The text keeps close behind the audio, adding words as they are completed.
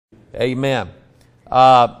Amen.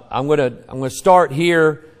 I'm going to start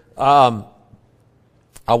here. I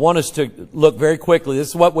want us to look very quickly. This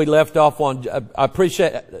is what we left off on. I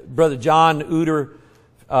appreciate Brother John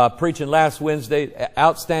Uder preaching last Wednesday.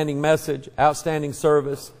 Outstanding message, outstanding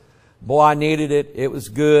service. Boy, I needed it. It was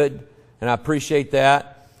good, and I appreciate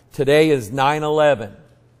that. Today is 9/11.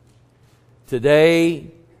 Today,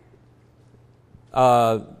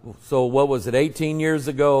 so what was it, 18 years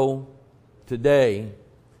ago today,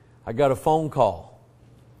 I got a phone call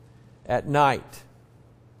at night.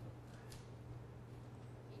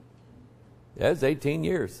 Yeah, it's 18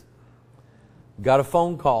 years. Got a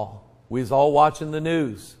phone call. We was all watching the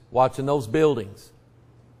news, watching those buildings,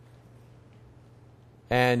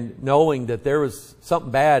 and knowing that there was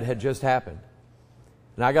something bad had just happened.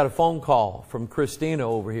 And I got a phone call from Christina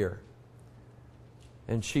over here.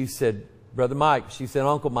 And she said, Brother Mike, she said,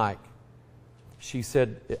 Uncle Mike, she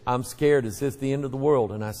said, I'm scared. Is this the end of the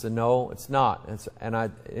world? And I said, no, it's not.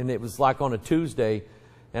 And it was like on a Tuesday.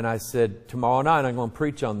 And I said, tomorrow night I'm going to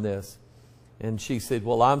preach on this. And she said,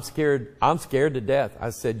 well, I'm scared. I'm scared to death. I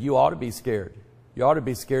said, you ought to be scared. You ought to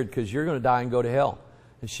be scared because you're going to die and go to hell.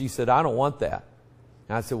 And she said, I don't want that.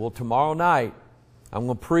 And I said, well, tomorrow night I'm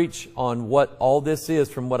going to preach on what all this is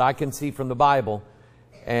from what I can see from the Bible.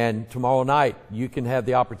 And tomorrow night you can have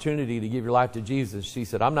the opportunity to give your life to Jesus. She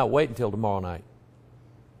said, I'm not waiting until tomorrow night.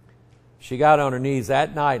 She got on her knees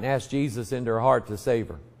that night and asked Jesus into her heart to save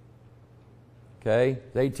her. Okay?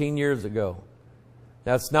 It's 18 years ago.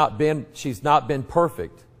 She's not been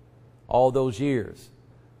perfect all those years.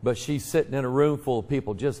 But she's sitting in a room full of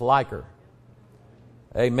people just like her.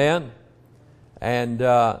 Amen? And,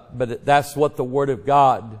 but that's what the Word of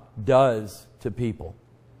God does to people.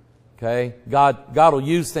 Okay? God will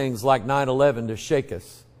use things like 9/11 to shake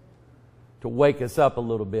us, to wake us up a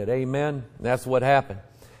little bit. Amen? And that's what happened.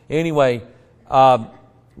 Anyway,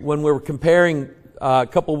 when we were comparing, a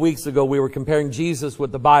couple of weeks ago, we were comparing Jesus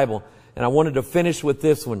with the Bible. And I wanted to finish with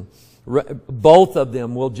this one. Both of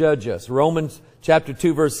them will judge us. Romans chapter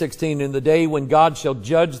 2, verse 16. In the day when God shall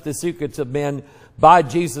judge the secrets of men by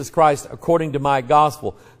Jesus Christ according to my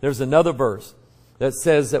gospel. There's another verse that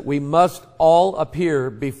says that we must all appear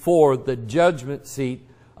before the judgment seat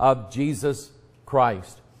of Jesus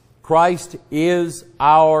Christ. Christ is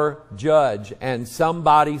our judge. And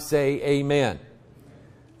somebody say amen.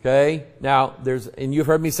 Okay? Now, and you've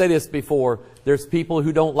heard me say this before, there's people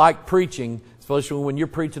who don't like preaching, especially when you're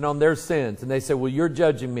preaching on their sins. And they say, well, you're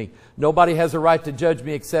judging me. Nobody has a right to judge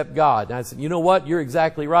me except God. And I said, you know what? You're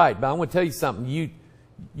exactly right. But I want to tell you something.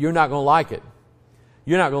 You're not going to like it.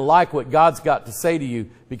 You're not going to like what God's got to say to you,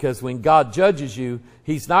 because when God judges you,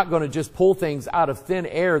 He's not going to just pull things out of thin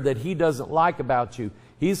air that He doesn't like about you.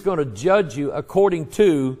 He's going to judge you according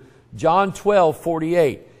to John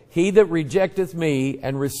 12:48. He that rejecteth me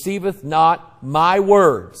and receiveth not my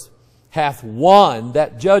words hath one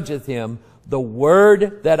that judgeth him. The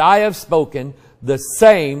word that I have spoken, the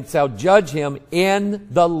same shall judge him in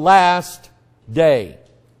the last day.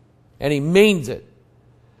 And He means it.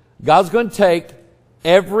 God's going to take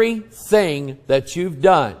everything that you've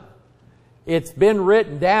done. It's been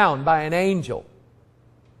written down by an angel.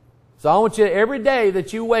 So I want you, every day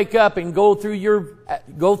that you wake up and go through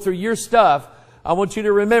your stuff, I want you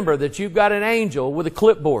to remember that you've got an angel with a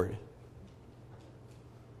clipboard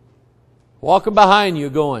walking behind you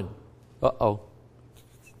going, uh-oh.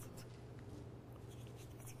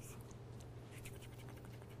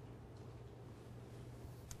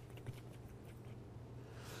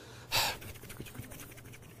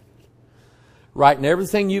 Writing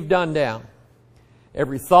everything you've done down.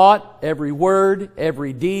 Every thought, every word,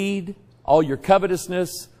 every deed, all your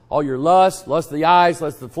covetousness, all your lust of the eyes,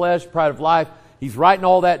 lust of the flesh, pride of life. He's writing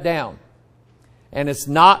all that down. And it's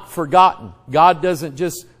not forgotten. God doesn't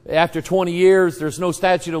just, after 20 years, there's no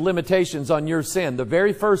statute of limitations on your sin. The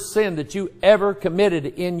very first sin that you ever committed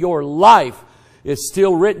in your life is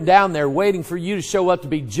still written down there waiting for you to show up to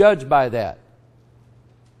be judged by that.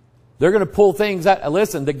 They're going to pull things out.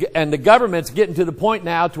 Listen, and the government's getting to the point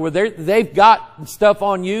now to where they've got stuff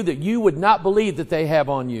on you that you would not believe that they have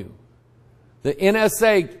on you. The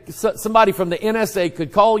NSA, somebody from the NSA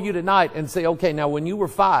could call you tonight and say, okay, now when you were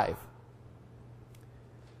 5,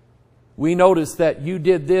 we noticed that you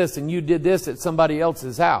did this and you did this at somebody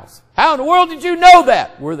else's house. How in the world did you know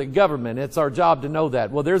that? We're the government. It's our job to know that.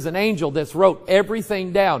 Well, there's an angel that's wrote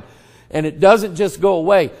everything down. And it doesn't just go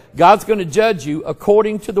away. God's going to judge you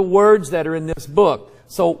according to the words that are in this book.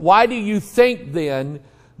 So why do you think then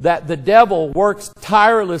that the devil works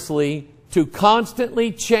tirelessly to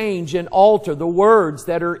constantly change and alter the words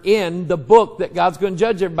that are in the book that God's going to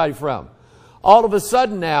judge everybody from? all of a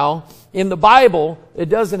sudden now, in the Bible, it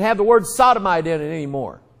doesn't have the word sodomite in it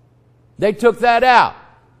anymore. They took that out.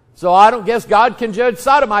 So I don't guess God can judge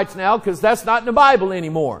sodomites now because that's not in the Bible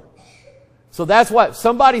anymore. So that's what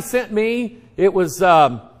somebody sent me. It was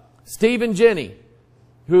Steve and Jenny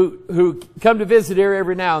who come to visit here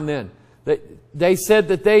every now and then. They said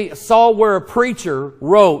that they saw where a preacher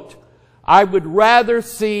wrote, I would rather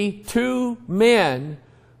see two men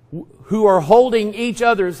who are holding each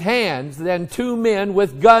other's hands than two men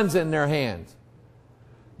with guns in their hands.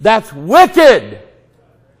 That's wicked.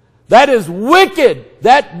 That is wicked.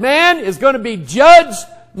 That man is going to be judged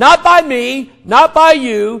not by me, not by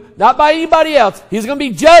you, not by anybody else. He's going to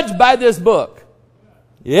be judged by this book.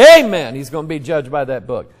 Amen. He's going to be judged by that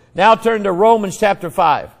book. Now turn to Romans chapter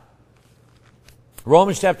 5.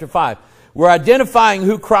 Romans chapter 5. We're identifying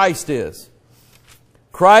who Christ is.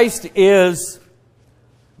 Christ is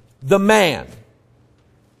the man.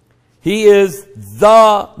 He is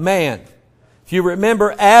the man. If you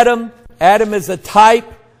remember Adam is a type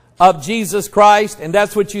of Jesus Christ, and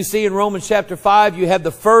that's what you see in Romans chapter 5. You have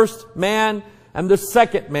the first man and the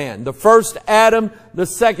second man. The first Adam, the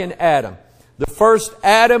second Adam. The first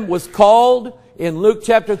Adam was called, in Luke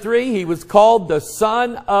chapter 3, he was called the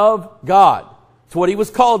Son of God. That's what he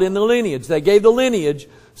was called in the lineage. They gave the lineage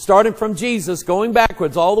starting from Jesus, going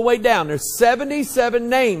backwards all the way down. There's 77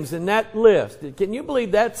 names in that list. Can you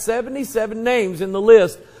believe that? 77 names in the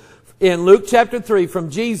list in Luke chapter 3 from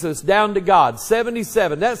Jesus down to God.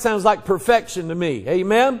 77. That sounds like perfection to me.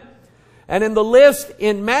 Amen? And in the list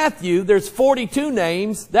in Matthew, there's 42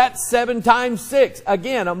 names. That's 7 times 6.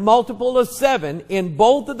 Again, a multiple of 7 in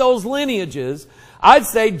both of those lineages. I'd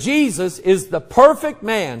say Jesus is the perfect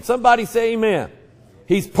man. Somebody say amen.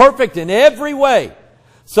 He's perfect in every way.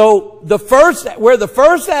 So where the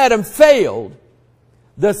first Adam failed,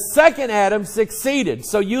 the second Adam succeeded.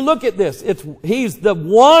 So you look at this. He's the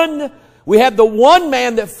one. We have the one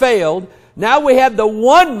man that failed. Now we have the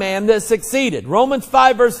one man that succeeded. Romans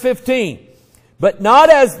 5 verse 15. But not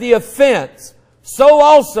as the offense, so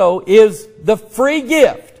also is the free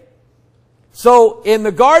gift. So in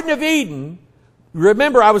the Garden of Eden,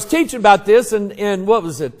 remember I was teaching about this in what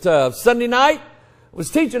was it, Sunday night? I was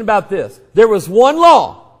teaching about this. There was one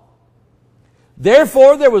law.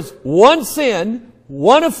 Therefore, there was one sin,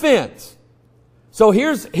 one offense. So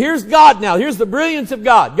here's God now. Here's the brilliance of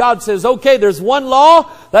God. God says, okay, there's one law.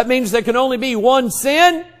 That means there can only be one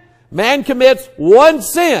sin. Man commits one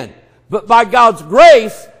sin. But by God's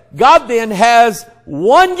grace, God then has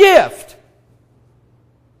one gift.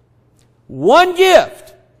 One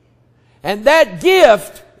gift. And that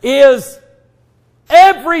gift is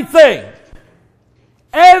everything.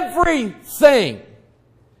 Everything.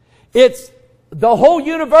 It's the whole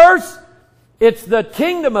universe. It's the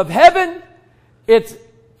kingdom of heaven. It's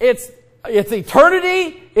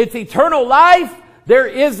eternity. It's eternal life. There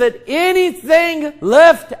isn't anything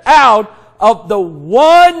left out of the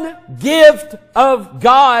one gift of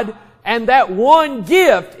God. And that one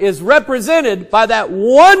gift is represented by that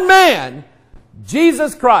one man,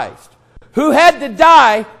 Jesus Christ, who had to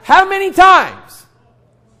die how many times?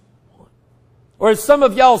 Or as some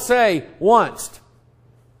of y'all say, once.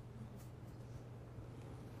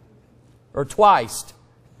 Or twice.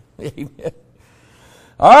 Amen.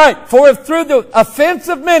 All right. For if through the offense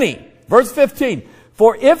of many, verse 15,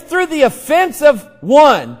 for if through the offense of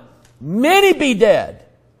one, many be dead,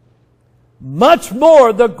 much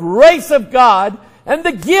more the grace of God and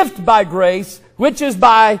the gift by grace, which is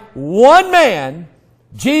by one man,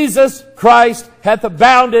 Jesus Christ, hath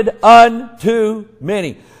abounded unto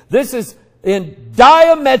many. This is in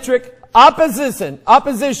diametric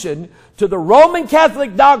opposition to the Roman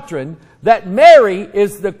Catholic doctrine that Mary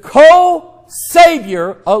is the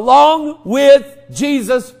co-savior along with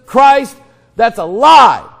Jesus Christ. That's a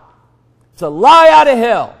lie. It's a lie out of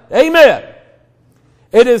hell. Amen.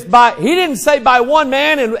 It is he didn't say by one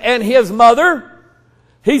man and his mother.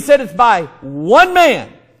 He said it's by one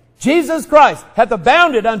man. Jesus Christ hath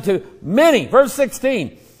abounded unto many. Verse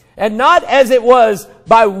 16. And not as it was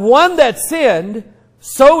by one that sinned,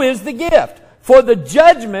 so is the gift. For the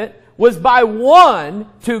judgment was by one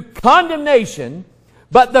to condemnation,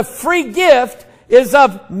 but the free gift is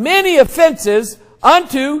of many offenses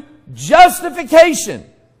unto justification.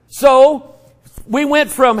 So we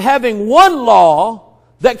went from having one law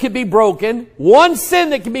that could be broken, one sin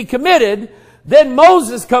that can be committed. Then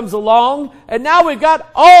Moses comes along, and now we've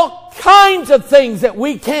got all kinds of things that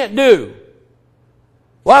we can't do.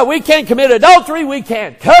 Well, we can't commit adultery. We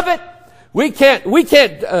can't covet. We can't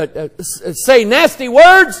say nasty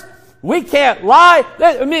words. We can't lie.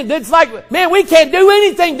 I mean, it's like, man, we can't do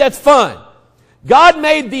anything that's fun. God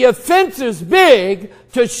made the offenses big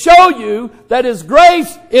to show you that His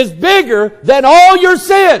grace is bigger than all your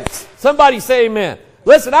sins. Somebody say amen.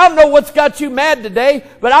 Listen, I don't know what's got you mad today,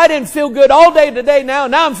 but I didn't feel good all day today now.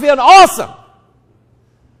 Now I'm feeling awesome.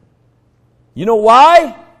 You know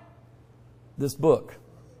why? This book.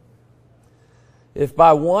 If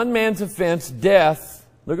by one man's offense, death,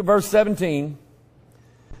 look at verse 17.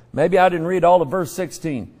 Maybe I didn't read all of verse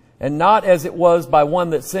 16. And not as it was by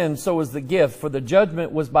one that sinned, so is the gift. For the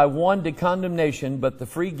judgment was by one to condemnation, but the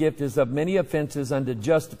free gift is of many offenses unto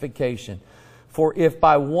justification. For if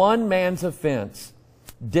by one man's offense,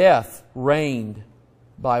 death reigned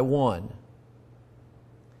by one.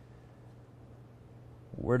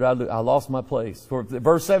 Where did I lose? I lost my place. For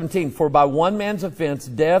verse 17, for by one man's offense,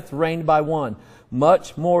 death reigned by one.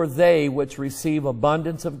 Much more they which receive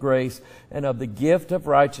abundance of grace and of the gift of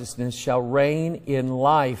righteousness shall reign in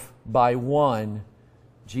life by one,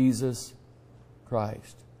 Jesus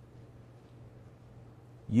Christ.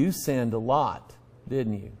 You sinned a lot,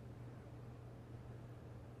 didn't you?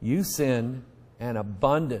 You sinned an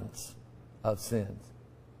abundance of sins.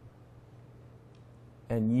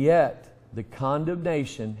 And yet, the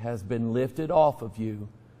condemnation has been lifted off of you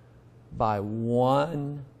by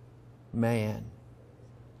one man,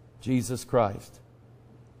 Jesus Christ.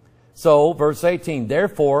 So, verse 18,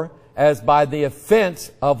 therefore, as by the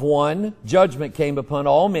offense of one, judgment came upon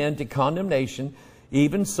all men to condemnation,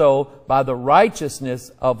 even so, by the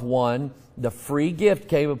righteousness of one, the free gift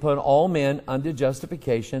came upon all men unto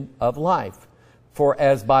justification of life. For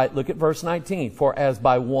as by, look at verse 19, for as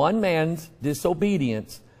by one man's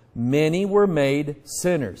disobedience, many were made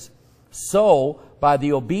sinners. So, by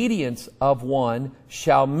the obedience of one,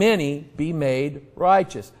 shall many be made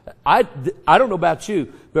righteous. I don't know about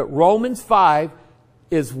you, but Romans 5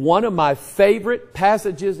 is one of my favorite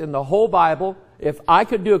passages in the whole Bible. If I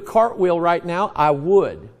could do a cartwheel right now, I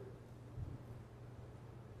would.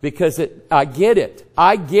 Because I get it.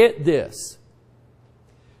 I get this.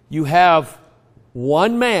 You have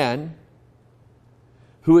one man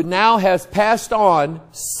who now has passed on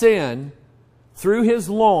sin through his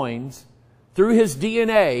loins, through his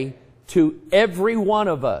DNA, to every one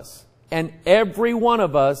of us. And every one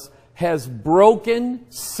of us has broken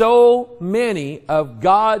so many of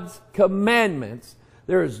God's commandments.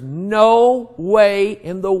 There is no way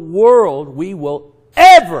in the world we will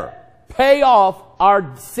ever pay off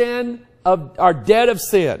our sin of our debt of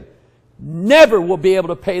sin. Never will be able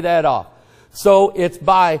to pay that off. So it's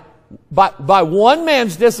by one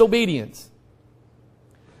man's disobedience.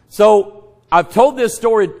 So I've told this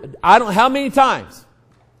story, I don't know how many times.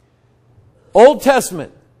 Old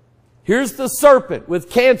Testament. Here's the serpent with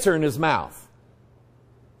cancer in his mouth.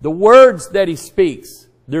 The words that he speaks,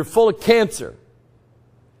 they're full of cancer.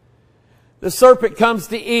 The serpent comes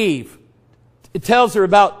to Eve. It tells her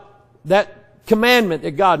about that commandment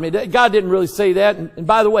that God made. God didn't really say that. And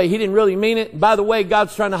by the way, He didn't really mean it. And by the way,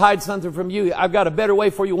 God's trying to hide something from you. I've got a better way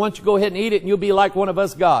for you. Why don't you go ahead and eat it and you'll be like one of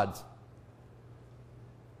us gods.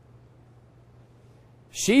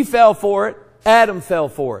 She fell for it. Adam fell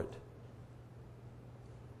for it.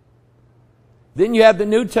 Then you have the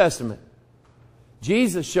New Testament.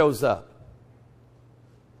 Jesus shows up.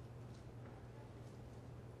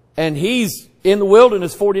 And He's in the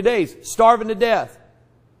wilderness 40 days, starving to death.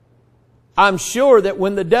 I'm sure that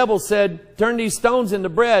when the devil said, turn these stones into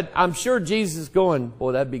bread, I'm sure Jesus is going,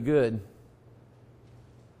 boy, that'd be good.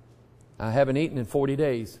 I haven't eaten in 40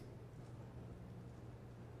 days.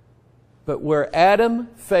 But where Adam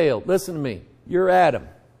failed, listen to me, you're Adam.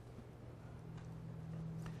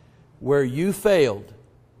 Where you failed,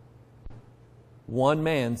 one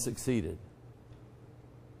man succeeded.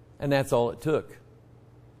 And that's all it took,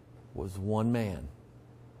 was one man.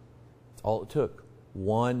 That's all it took,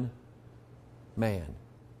 one man.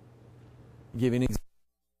 I'll give you an example.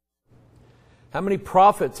 How many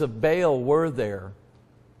prophets of Baal were there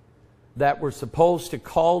that were supposed to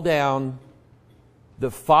call down the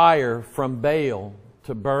fire from Baal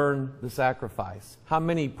to burn the sacrifice? How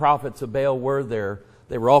many prophets of Baal were there?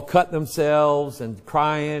 They were all cutting themselves and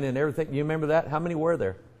crying and everything. You remember that? How many were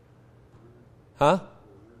there? Huh?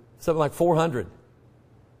 Something like 400.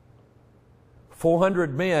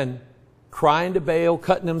 400 men crying to Baal,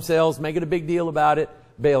 cutting themselves, making a big deal about it.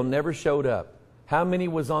 Baal never showed up. How many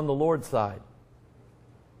was on the Lord's side?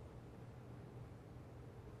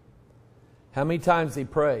 How many times did he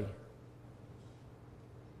pray?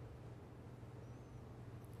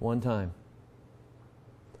 One time.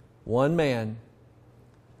 One man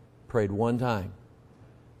prayed one time.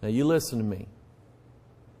 Now you listen to me.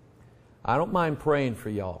 I don't mind praying for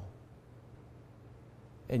y'all.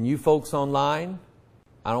 And you folks online,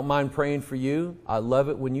 I don't mind praying for you. I love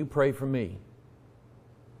it when you pray for me.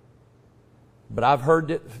 But I've heard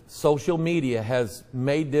that social media has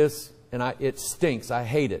made this, and it stinks. I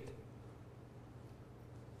hate it.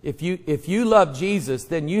 If you love Jesus,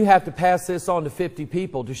 then you have to pass this on to 50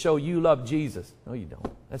 people to show you love Jesus. No, you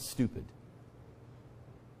don't. That's stupid.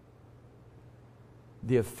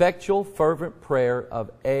 The effectual, fervent prayer of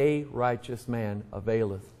a righteous man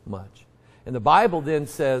availeth much. And the Bible then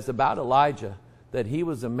says about Elijah that he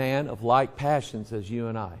was a man of like passions as you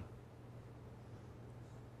and I.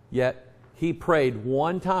 Yet he prayed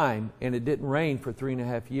one time and it didn't rain for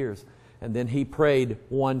 3.5 years. And then he prayed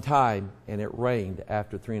one time and it rained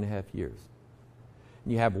after 3.5 years.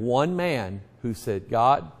 And you have one man who said,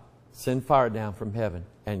 God, send fire down from heaven.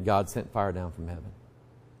 And God sent fire down from heaven.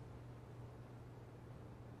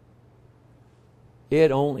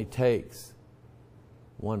 It only takes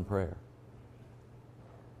one prayer.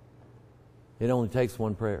 It only takes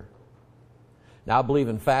one prayer. Now, I believe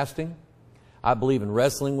in fasting. I believe in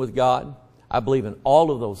wrestling with God. I believe in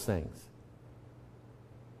all of those things.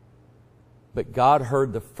 But God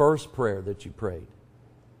heard the first prayer that you prayed.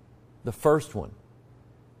 The first one.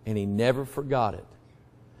 And He never forgot it.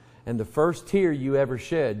 And the first tear you ever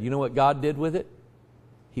shed, you know what God did with it?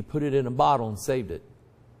 He put it in a bottle and saved it.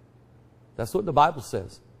 That's what the Bible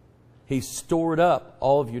says. He stored up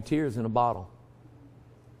all of your tears in a bottle.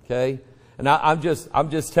 Okay? And I'm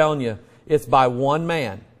just telling you, it's by one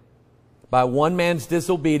man. By one man's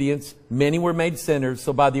disobedience, many were made sinners,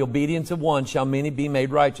 so by the obedience of one shall many be made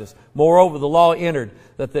righteous. Moreover, the law entered,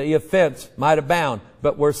 that the offense might abound.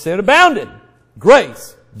 But where sin abounded,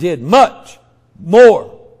 grace did much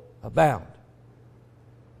more abound.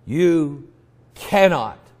 You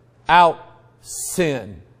cannot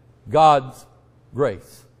out-sin God's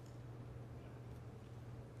grace.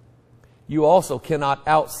 You also cannot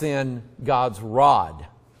out-sin God's rod.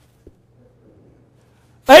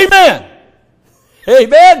 Amen!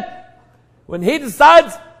 Amen! When He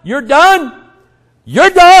decides you're done,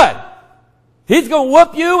 you're done. He's going to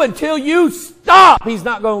whoop you until you stop. He's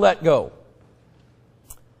not going to let go.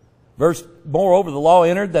 Verse, moreover, the law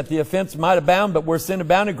entered that the offense might abound, but where sin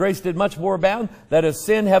abounded, grace did much more abound, that as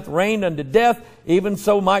sin hath reigned unto death, even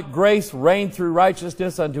so might grace reign through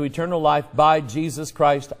righteousness unto eternal life by Jesus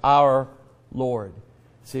Christ our Lord.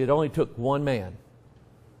 See, it only took one man.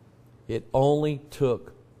 It only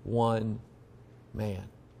took one man.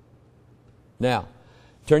 Now,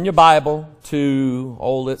 turn your Bible to,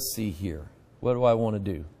 let's see here. What do I want to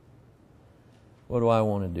do? What do I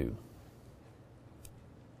want to do?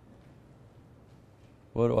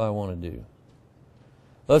 What do I want to do?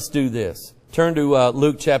 Let's do this. Turn to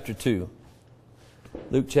Luke chapter 2.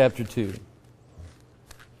 Luke chapter 2.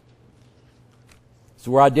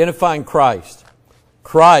 So we're identifying Christ.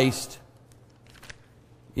 Christ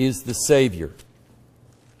is the Savior.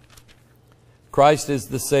 Christ is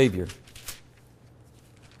the Savior.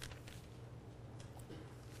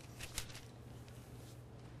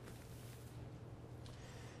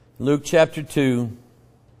 Luke chapter 2.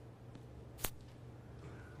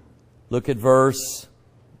 Look at verse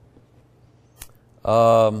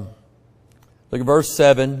 7.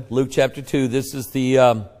 Luke chapter 2. This is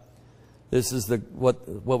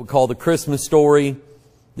what we call the Christmas story.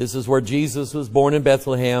 This is where Jesus was born in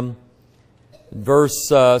Bethlehem. Verse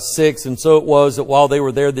 6, and so it was that while they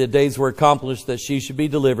were there, the days were accomplished that she should be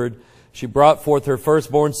delivered. She brought forth her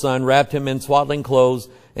firstborn son, wrapped him in swaddling clothes,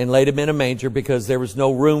 and laid him in a manger, because there was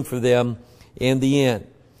no room for them in the inn.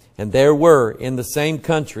 And there were in the same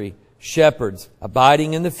country shepherds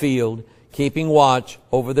abiding in the field, keeping watch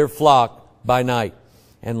over their flock by night.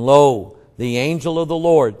 And lo, the angel of the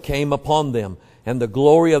Lord came upon them, and the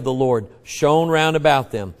glory of the Lord shone round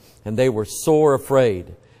about them, and they were sore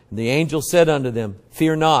afraid. And the angel said unto them,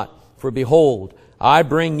 Fear not, for behold, I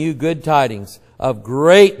bring you good tidings of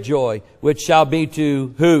great joy, which shall be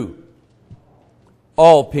to who?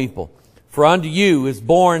 All people. For unto you is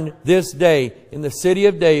born this day in the city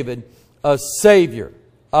of David a Savior.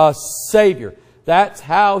 A Savior. That's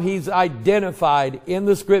how He's identified in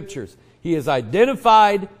the Scriptures. He is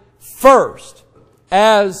identified first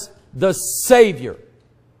as the Savior.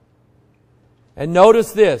 And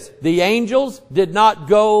notice this. The angels did not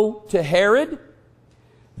go to Herod.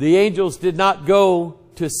 The angels did not go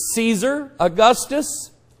to Caesar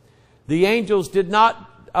Augustus. The angels did not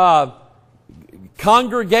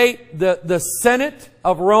congregate the Senate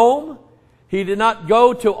of Rome. He did not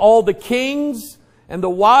go to all the kings and the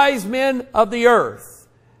wise men of the earth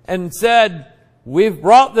and said, we've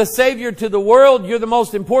brought the Savior to the world. You're the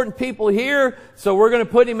most important people here, so we're going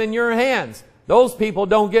to put Him in your hands. Those people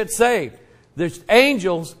don't get saved. The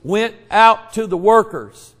angels went out to the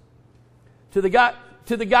workers, to the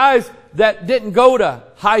guys that didn't go to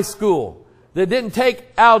high school, that didn't take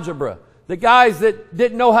algebra, the guys that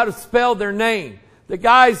didn't know how to spell their name, the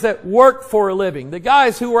guys that worked for a living, the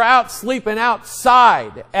guys who were out sleeping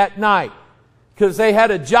outside at night because they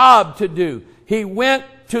had a job to do. He went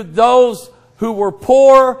to those who were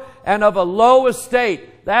poor and of a low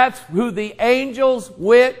estate. That's who the angels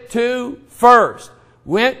went to first.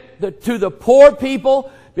 Went to the poor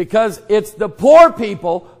people, because it's the poor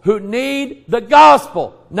people who need the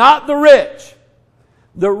gospel, not the rich.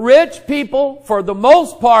 The rich people, for the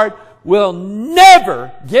most part, will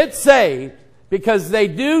never get saved because they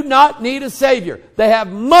do not need a Savior. They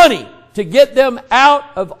have money to get them out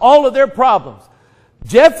of all of their problems.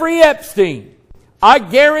 Jeffrey Epstein, I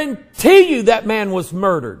guarantee you that man was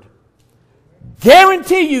murdered.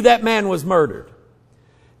 Guarantee you that man was murdered.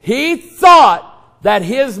 He thought that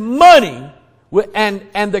his money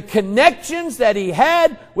and the connections that he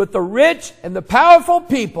had with the rich and the powerful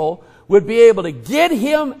people would be able to get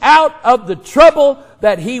him out of the trouble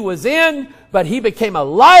that he was in, but he became a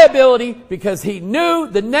liability because he knew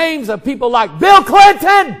the names of people like Bill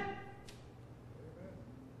Clinton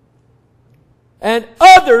and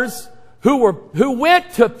others who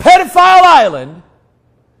went to Pedophile Island,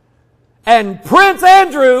 and Prince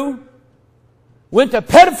Andrew went to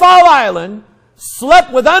Pedophile Island,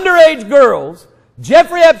 slept with underage girls.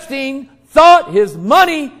 Jeffrey Epstein thought his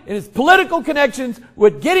money and his political connections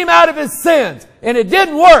would get him out of his sins. And it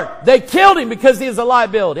didn't work. They killed him because he is a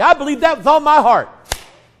liability. I believe that with all my heart.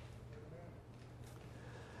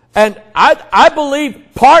 And I believe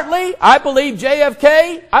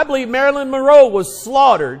JFK, I believe Marilyn Monroe was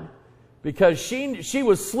slaughtered because she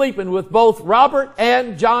was sleeping with both Robert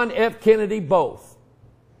and John F. Kennedy both.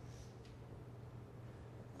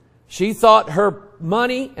 She thought her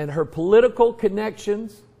money and her political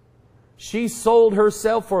connections, she sold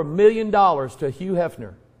herself for $1 million to Hugh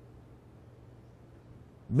Hefner.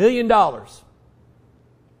 $1 million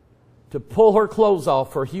to pull her clothes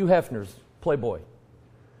off for Hugh Hefner's Playboy.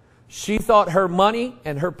 She thought her money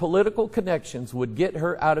and her political connections would get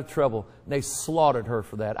her out of trouble. And they slaughtered her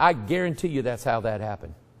for that. I guarantee you that's how that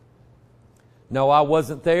happened. No, I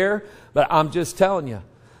wasn't there, but I'm just telling you.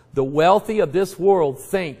 The wealthy of this world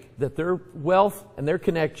think that their wealth and their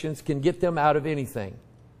connections can get them out of anything.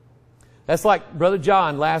 That's like Brother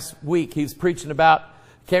John last week. He was preaching about,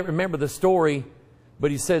 can't remember the story,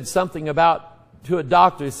 but he said something about, to a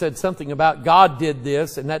doctor, he said something about God did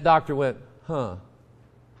this, and that doctor went, huh.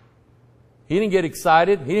 He didn't get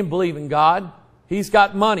excited. He didn't believe in God. He's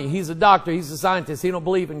got money. He's a doctor. He's a scientist. He don't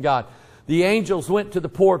believe in God. The angels went to the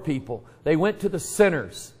poor people. They went to the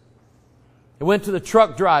sinners. They went to the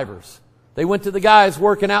truck drivers. They went to the guys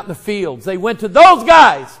working out in the fields. They went to those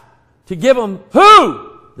guys to give them who?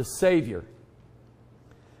 The Savior.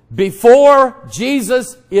 Before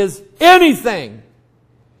Jesus is anything,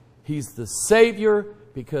 He's the Savior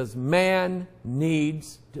because man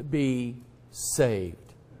needs to be saved.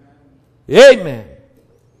 Amen.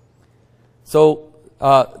 So,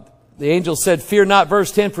 the angel said, "Fear not,"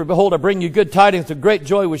 verse 10, "for behold, I bring you good tidings of great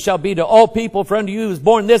joy, which shall be to all people. For unto you is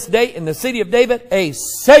born this day in the city of David a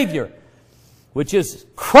Savior, which is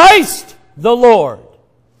Christ the Lord."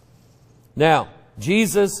 Now,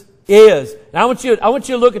 Jesus is. Now, I want you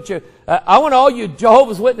to look at your. I want all you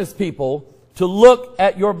Jehovah's Witness people to look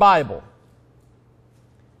at your Bible.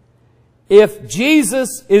 If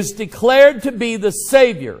Jesus is declared to be the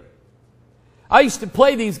Savior, I used to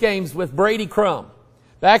play these games with Brady Crumb.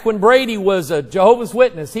 Back when Brady was a Jehovah's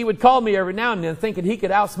Witness, he would call me every now and then thinking he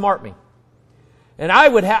could outsmart me. And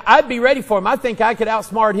I'd be ready for him. I think I could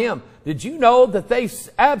outsmart him. Did you know that they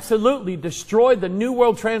absolutely destroyed the New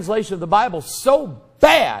World Translation of the Bible so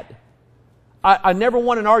bad? I never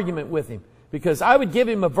won an argument with him because I would give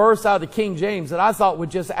him a verse out of the King James that I thought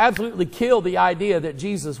would just absolutely kill the idea that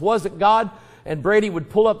Jesus wasn't God. And Brady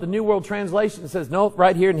would pull up the New World Translation and says, "No,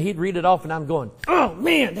 right here," and he'd read it off, and I'm going, "Oh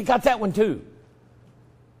man, they got that one too."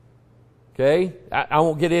 Okay, I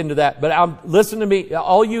won't get into that, but listen to me,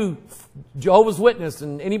 all you Jehovah's Witness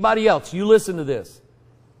and anybody else, you listen to this.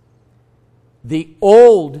 The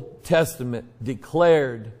Old Testament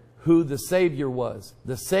declared who the Savior was.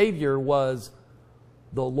 The Savior was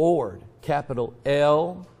the Lord, capital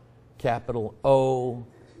L, capital O,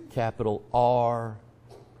 capital R,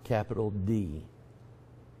 capital D.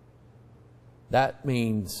 That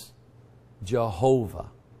means Jehovah,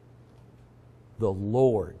 the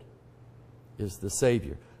Lord, is the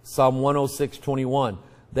Savior. Psalm 106:21.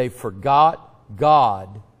 They forgot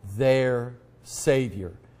God, their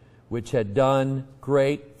Savior, which had done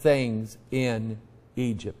great things in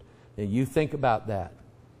Egypt. And you think about that.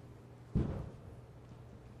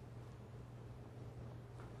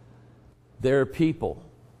 There are people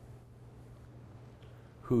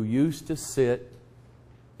who used to sit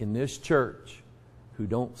in this church who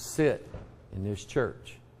don't sit in this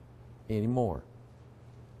church anymore.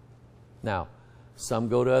 Now, some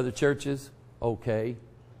go to other churches, okay.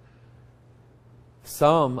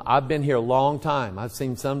 Some, I've been here a long time. I've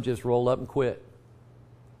seen some just roll up and quit.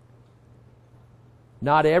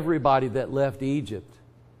 Not everybody that left Egypt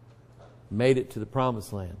made it to the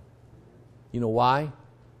Promised Land. You know why?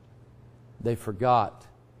 They forgot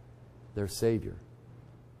their Savior.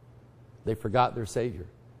 They forgot their Savior.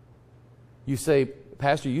 You say,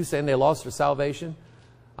 Pastor, you saying they lost their salvation?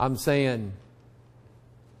 I'm saying,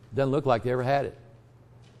 doesn't look like they ever had it.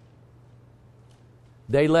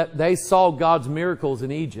 They saw God's miracles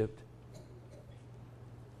in Egypt.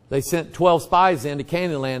 They sent 12 spies into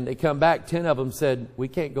Canaan land. They come back. 10 of them said, we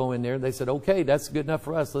can't go in there. They said, okay, that's good enough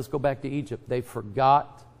for us. Let's go back to Egypt. They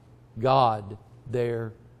forgot God,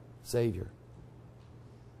 their Savior.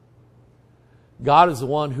 God is the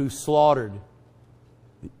one who slaughtered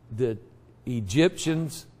the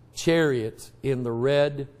Egyptians' chariots in the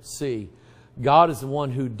Red Sea. God is the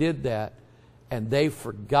one who did that, and they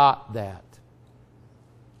forgot that.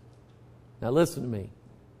 Now listen to me.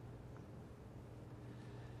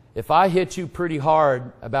 If I hit you pretty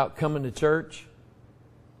hard about coming to church,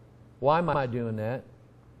 why am I doing that?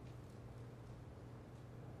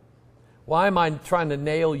 Why am I trying to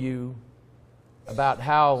nail you about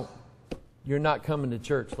how you're not coming to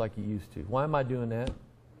church like you used to? Why am I doing that?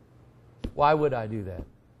 Why would I do that?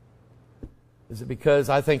 Is it because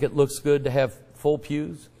I think it looks good to have full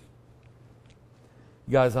pews?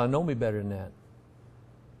 You guys, I know me better than that.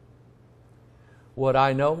 What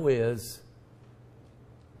I know is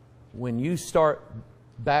when you start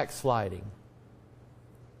backsliding,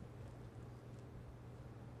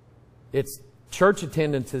 church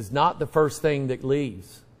attendance is not the first thing that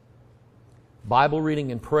leaves. Bible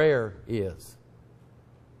reading and prayer is.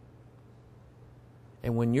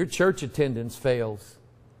 And when your church attendance fails,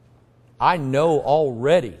 I know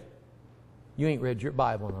already you ain't read your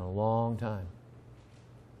Bible in a long time.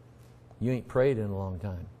 You ain't prayed in a long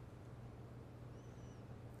time.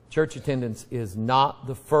 Church attendance is not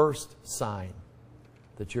the first sign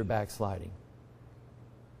that you're backsliding.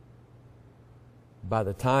 By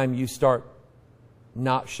the time you start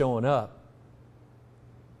not showing up,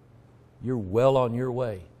 you're well on your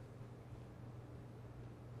way.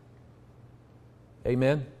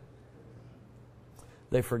 Amen?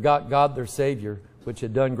 They forgot God, their Savior, which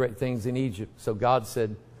had done great things in Egypt. So God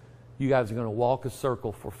said, you guys are going to walk a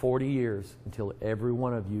circle for 40 years until every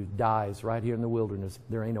one of you dies right here in the wilderness.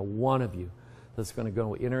 There ain't a one of you that's going to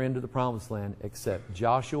go enter into the Promised Land except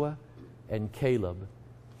Joshua and Caleb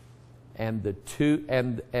and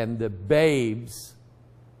the babes.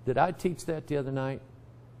 Did I teach that the other night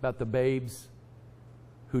about the babes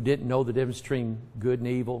who didn't know the difference between good and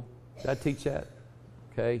evil? Did I teach that?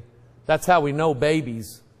 Okay. That's how we know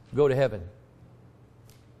babies go to heaven.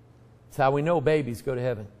 That's how we know babies go to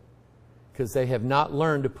heaven. Because they have not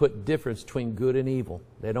learned to put difference between good and evil.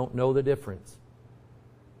 They don't know the difference.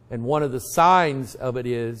 And one of the signs of it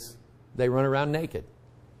is they run around naked.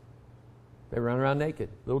 They run around naked.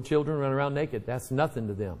 Little children run around naked. That's nothing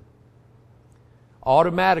to them.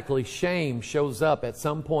 Automatically, shame shows up at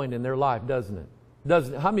some point in their life, doesn't it?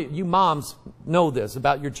 Doesn't it? How many of you moms know this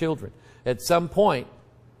about your children? At some point,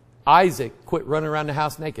 Isaac quit running around the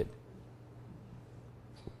house naked.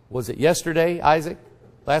 Was it yesterday, Isaac?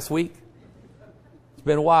 Last week? It's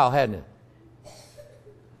been a while, hadn't it?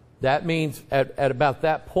 That means at about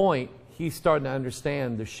that point, he's starting to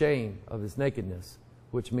understand the shame of his nakedness,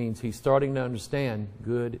 which means he's starting to understand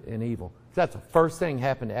good and evil. That's the first thing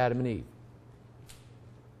happened to Adam and Eve.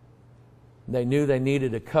 They knew they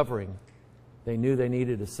needed a covering. They knew they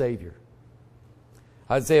needed a Savior.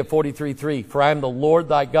 Isaiah 43:3, for I am the Lord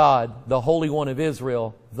thy God, the Holy One of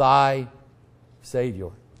Israel, thy Savior.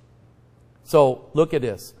 So look at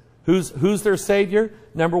this. Who's their Savior?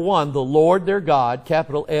 Number one, the Lord their God,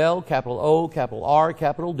 capital L, capital O, capital R,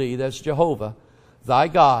 capital D, that's Jehovah, thy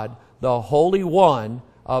God, the Holy One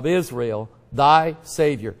of Israel, thy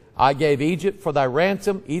Savior. I gave Egypt for thy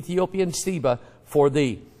ransom, Ethiopia and Seba for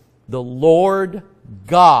thee. The Lord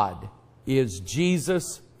God is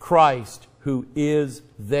Jesus Christ, who is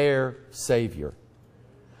their Savior.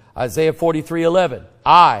 Isaiah 43:11,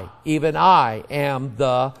 I, even I, am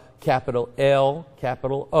the capital L,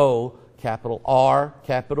 capital O, capital R,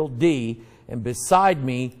 capital D, and beside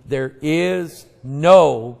me there is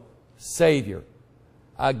no Savior.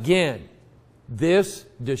 Again, this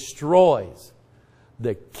destroys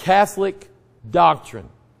the Catholic doctrine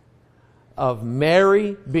of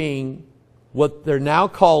Mary being what they're now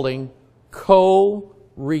calling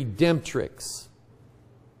co-redemptrix.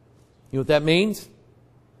 You know what that means?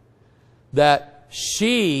 That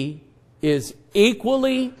she is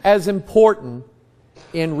equally as important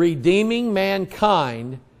in redeeming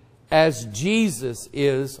mankind as Jesus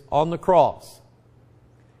is on the cross.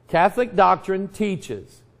 Catholic doctrine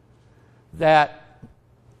teaches that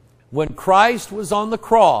when Christ was on the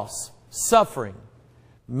cross suffering,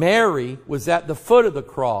 Mary was at the foot of the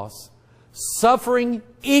cross suffering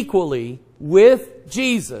equally with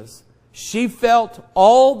Jesus. She felt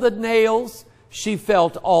all the nails, she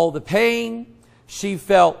felt all the pain, she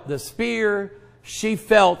felt the spear, she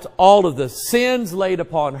felt all of the sins laid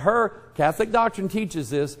upon her. Catholic doctrine teaches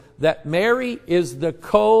this, that Mary is the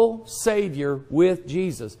co-savior with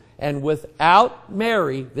Jesus. And without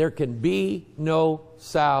Mary, there can be no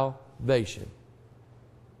salvation.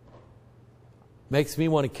 Makes me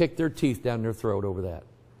want to kick their teeth down their throat over that.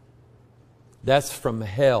 That's from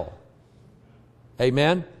hell.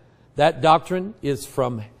 Amen? That doctrine is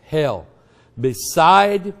from hell.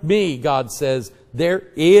 Beside me, God says, there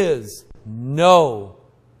is no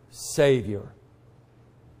Savior.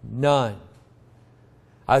 None.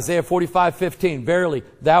 Isaiah 45:15, verily,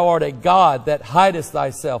 thou art a God that hidest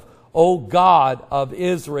thyself, O God of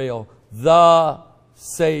Israel, the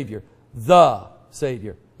Savior. The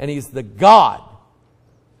Savior. And He's the God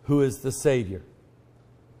who is the Savior.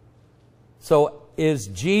 So, is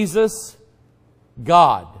Jesus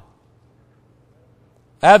God?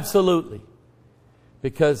 Absolutely.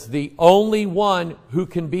 Because the only one who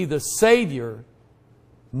can be the Savior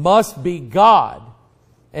must be God.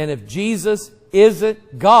 And if Jesus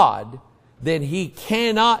isn't God, then He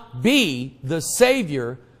cannot be the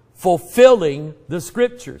Savior fulfilling the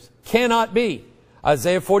Scriptures. Cannot be.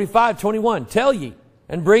 Isaiah 45:21, tell ye,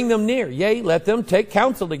 and bring them near. Yea, let them take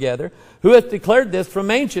counsel together. Who hath declared this from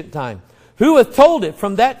ancient time? Who hath told it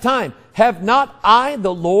from that time? Have not I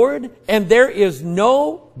the Lord? And there is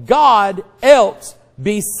no God else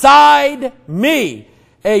beside me.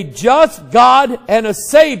 A just God and a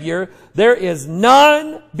Savior. There is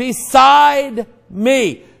none beside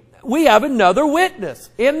me. We have another witness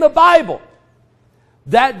in the Bible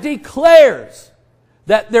that declares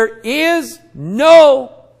that there is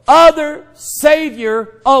no other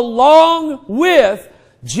Savior along with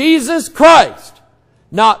Jesus Christ.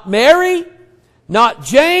 Not Mary, not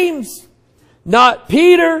James, not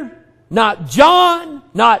Peter, not John,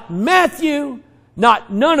 not Matthew,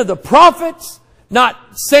 not none of the prophets, not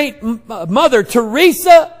Saint Mother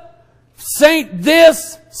Teresa, Saint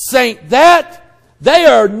this, Saint that. They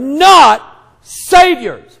are not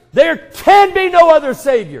Saviors. There can be no other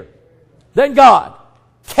Savior than God.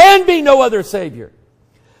 Can be no other Savior.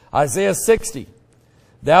 Isaiah 60.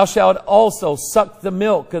 Thou shalt also suck the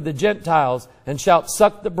milk of the Gentiles, and shalt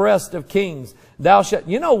suck the breast of kings. Thou shalt...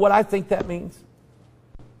 You know what I think that means?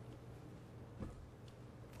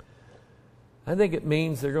 I think it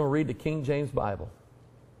means they're going to read the King James Bible.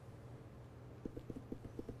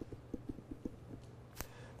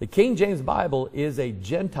 The King James Bible is a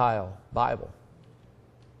Gentile Bible.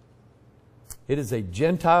 It is a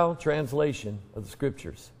Gentile translation of the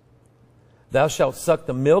Scriptures. Thou shalt suck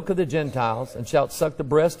the milk of the Gentiles, and shalt suck the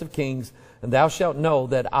breast of kings, and thou shalt know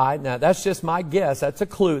that I... Now, that's just my guess. That's a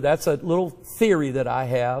clue. That's a little theory that I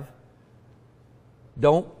have.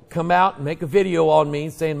 Don't come out and make a video on me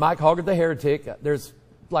saying, Mike Hoggard the heretic. There's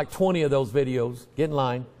like 20 of those videos. Get in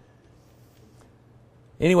line.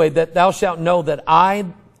 Anyway, that thou shalt know that I,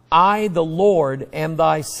 the Lord, am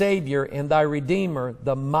thy Savior and thy Redeemer,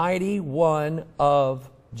 the mighty one of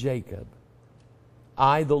Jacob.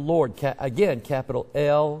 I, the Lord. Again, capital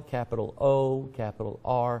L, capital O, capital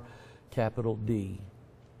R, capital D.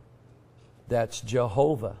 That's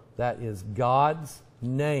Jehovah. That is God's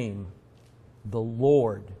name, the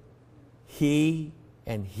Lord. He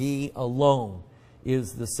and He alone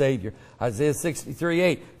is the Savior. Isaiah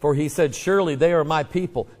 63:8. For He said, surely they are my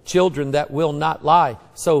people, children that will not lie.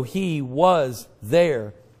 So He was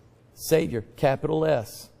their Savior. Capital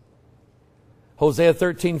S. Hosea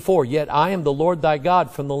 13:4. Yet I am the Lord thy God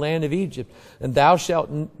from the land of Egypt, and thou shalt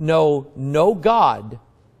know no God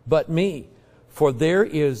but me. For there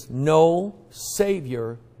is no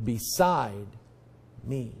Savior beside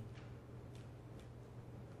me.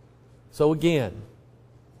 So again,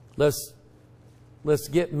 let's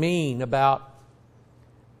get mean about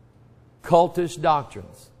cultish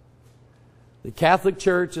doctrines. The Catholic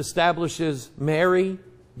Church establishes Mary,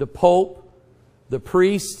 the Pope, the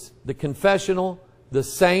priests, the confessional, the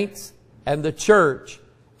saints, and the church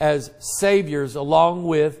as saviors along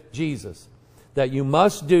with Jesus. that you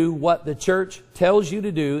must do what the church tells you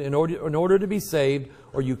to do in order to be saved,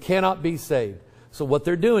 or you cannot be saved. So what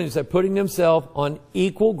they're doing is they're putting themselves on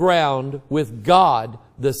equal ground with God,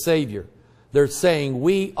 the Savior. They're saying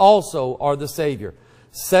we also are the Savior.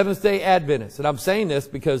 Seventh-day Adventists. And I'm saying this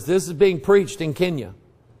because this is being preached in Kenya.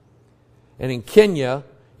 And in Kenya,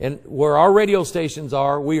 and where our radio stations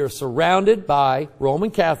are, we are surrounded by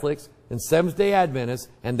Roman Catholics and Seventh-day Adventists,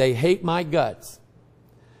 and they hate my guts.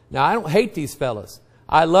 Now, I don't hate these fellas.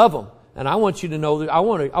 I love them. And I want you to know that I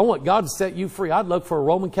want God to set you free. I'd love for a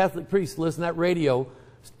Roman Catholic priest to listen to that radio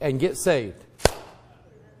and get saved.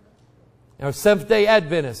 Now, Seventh-day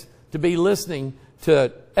Adventists to be listening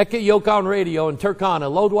to Eke Yokon Radio in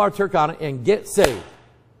Turkana, Lodwar, Turkana, and get saved.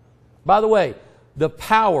 By the way, the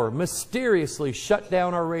power mysteriously shut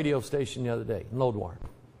down our radio station the other day in Lodwar.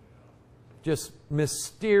 Just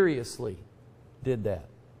mysteriously did that.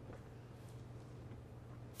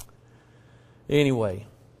 Anyway,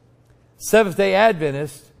 Seventh-day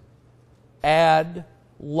Adventists add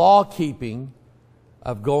law-keeping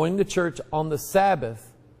of going to church on the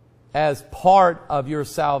Sabbath as part of your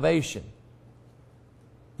salvation.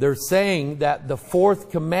 They're saying that the fourth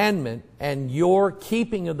commandment and your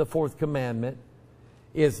keeping of the fourth commandment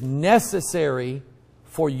is necessary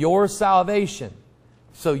for your salvation.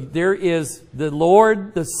 So there is the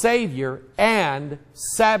Lord, the Savior, and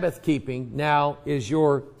Sabbath keeping now is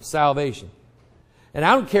your salvation. And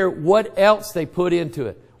I don't care what else they put into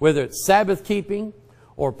it, whether it's Sabbath keeping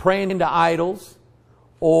or praying to idols,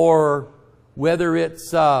 or whether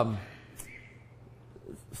it's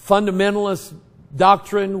fundamentalist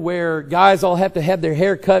doctrine where guys all have to have their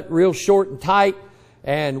hair cut real short and tight,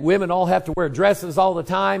 and women all have to wear dresses all the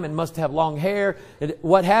time and must have long hair. And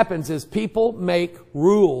what happens is people make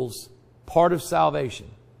rules part of salvation.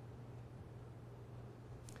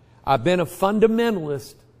 I've been a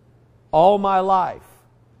fundamentalist all my life.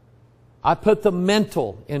 I put the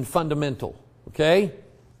mental in fundamental, okay?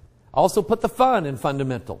 I also put the fun in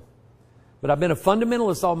fundamental. But I've been a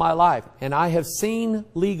fundamentalist all my life, and I have seen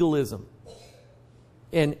legalism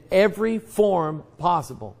in every form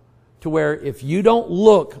possible, to where if you don't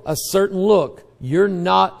look a certain look, you're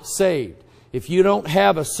not saved. If you don't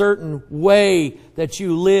have a certain way that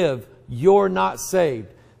you live, you're not saved.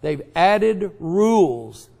 They've added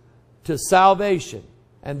rules to salvation,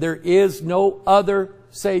 and there is no other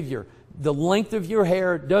Savior. The length of your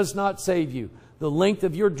hair does not save you. The length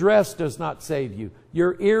of your dress does not save you.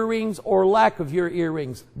 Your earrings or lack of your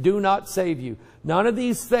earrings do not save you. None of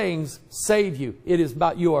these things save you. It is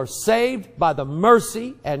about you are saved by the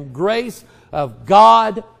mercy and grace of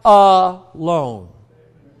God alone.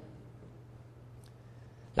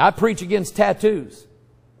 Now, I preach against tattoos.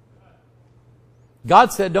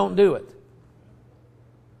 God said don't do it.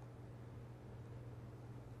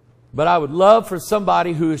 But I would love for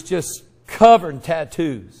somebody who is just covered in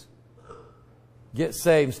tattoos get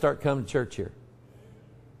saved and start coming to church here.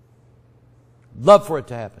 Love for it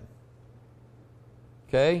to happen.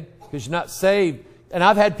 Okay? Because you're not saved. And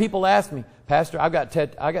I've had people ask me, Pastor, I got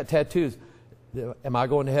tattoos. Am I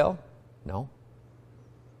going to hell? No.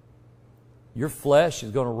 Your flesh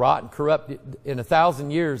is going to rot and corrupt. In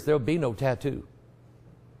 1,000 years, there'll be no tattoo.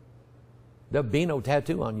 There'll be no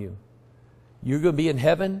tattoo on you. You're going to be in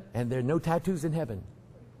heaven, and there are no tattoos in heaven.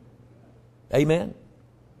 Amen?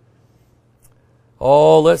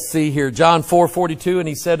 Oh, let's see here. John 4:42, and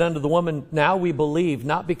he said unto the woman, now we believe,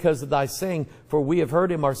 not because of thy saying, for we have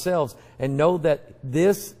heard him ourselves, and know that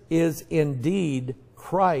this is indeed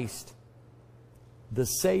Christ, the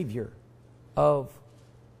Savior of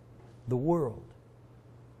the world.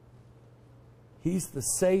 He's the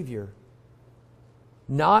Savior,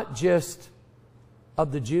 not just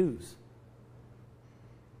of the Jews.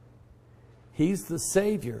 He's the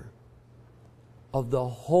Savior of the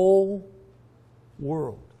whole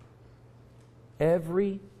world.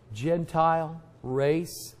 Every Gentile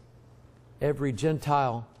race, every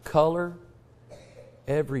Gentile color,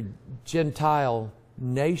 every Gentile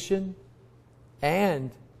nation,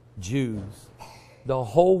 and Jews. The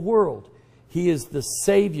whole world. He is the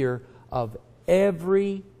Savior of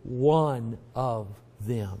every one of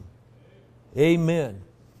them. Amen.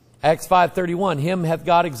 Acts 5:31, him hath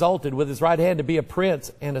God exalted with his right hand to be a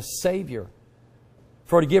prince and a Savior,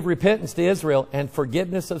 for to give repentance to Israel and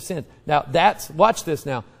forgiveness of sins. Now watch this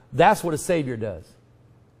now. That's what a Savior does.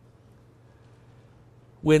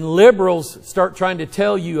 When liberals start trying to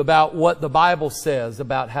tell you about what the Bible says,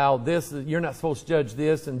 about how this, you're not supposed to judge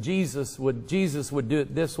this, and Jesus would do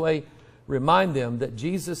it this way, remind them that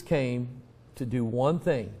Jesus came to do one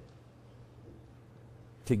thing: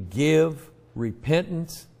 to give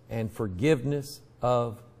repentance and forgiveness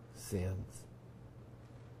of sins.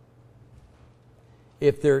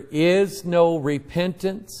 If there is no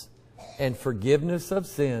repentance and forgiveness of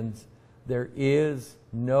sins, there is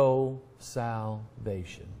no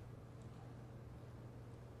salvation.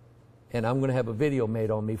 And I'm going to have a video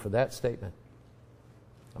made on me for that statement.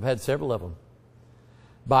 I've had several of them.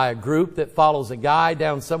 By a group that follows a guy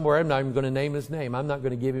down somewhere. I'm not even going to name his name. I'm not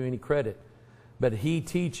going to give him any credit. But he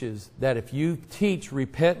teaches that if you teach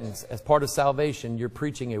repentance as part of salvation, you're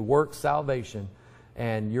preaching a work salvation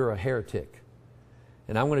and you're a heretic.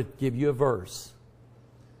 And I'm going to give you a verse.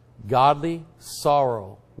 Godly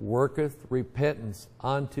sorrow worketh repentance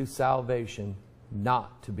unto salvation,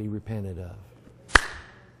 not to be repented of.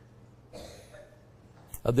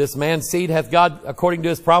 Of this man's seed hath God, according to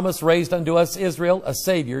His promise, raised unto us Israel a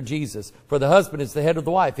Savior, Jesus. For the husband is the head of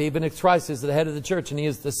the wife, even as Christ is the head of the church, and He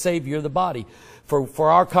is the Savior of the body.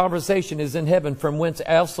 For our conversation is in heaven, from whence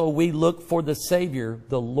also we look for the Savior,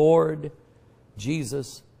 the Lord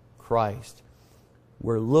Jesus Christ.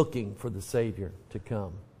 We're looking for the Savior to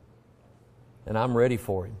come. And I'm ready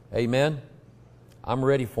for Him. Amen? I'm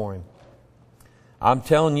ready for Him. I'm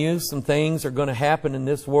telling you, some things are going to happen in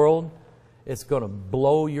this world. It's going to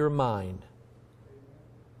blow your mind.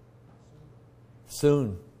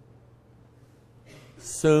 Soon.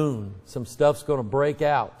 Soon. Some stuff's going to break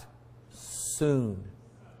out. Soon.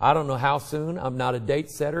 I don't know how soon. I'm not a date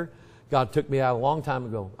setter. God took me out a long time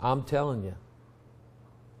ago. I'm telling you.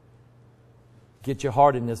 Get your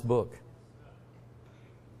heart in this book.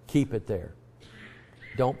 Keep it there.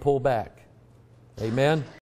 Don't pull back. Amen.